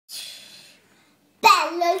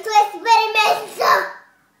bello il tuo esperimento!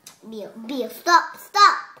 Bio,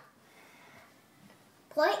 stop!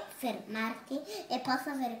 Puoi fermarti e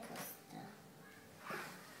posso avere questo.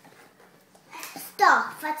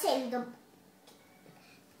 Sto facendo...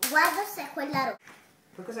 Guarda se è quella roba.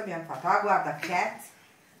 Poi cosa abbiamo fatto? Ah, guarda, cat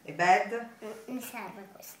e bed. Mi serve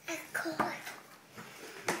questo. Ecco.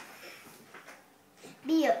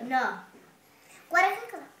 Bio, no. Guarda che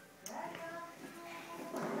cosa.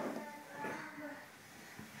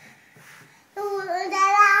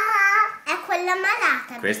 È quella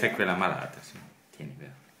malata. Questa Bio. è quella malata, sì. Tieni,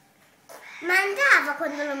 vero. Ma andava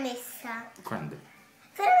quando l'ho messa. Quando?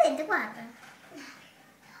 Veramente, guarda.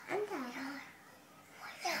 Andava.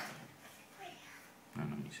 No,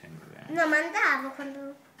 non mi sembra bene. No, ma andava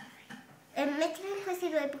quando... E mettimi questi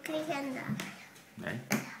due buchi che andava. Dai.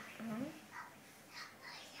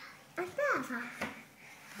 Andava.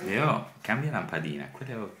 Leo, cambia lampadina,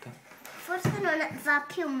 quella è rotta. Forse non va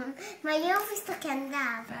più, ma io ho visto che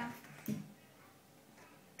andava.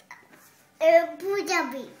 Bugia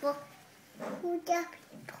Bibo. Bugia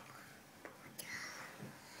Bibo. Bugia.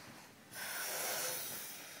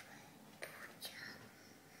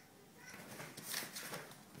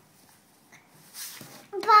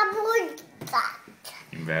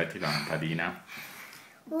 Inverti la lampadina.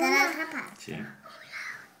 Dall'altra parte. Sì.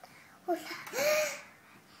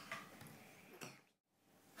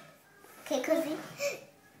 Che così?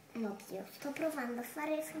 No, io sto provando a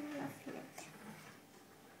fare fino alla fine.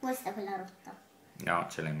 Questa è quella rotta. No,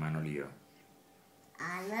 ce l'ho in mano lì io.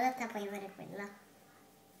 Ah, allora te puoi avere quella.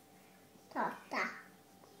 Torta.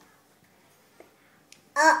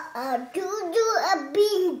 Giugiu è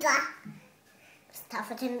vinta.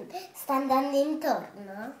 Sta andando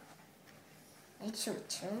intorno. Il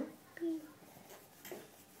ciuccio.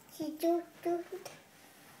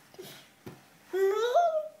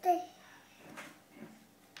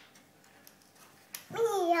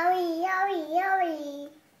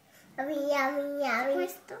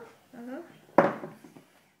 Questo?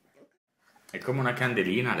 È come una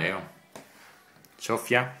candelina, Leo.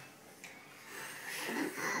 Soffia.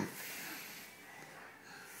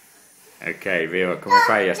 Ok, vero, come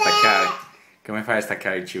fai a staccare? Come fai a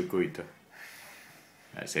staccare il circuito?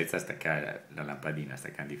 Senza staccare la lampadina,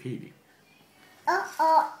 staccando i fili.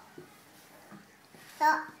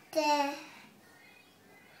 Notte.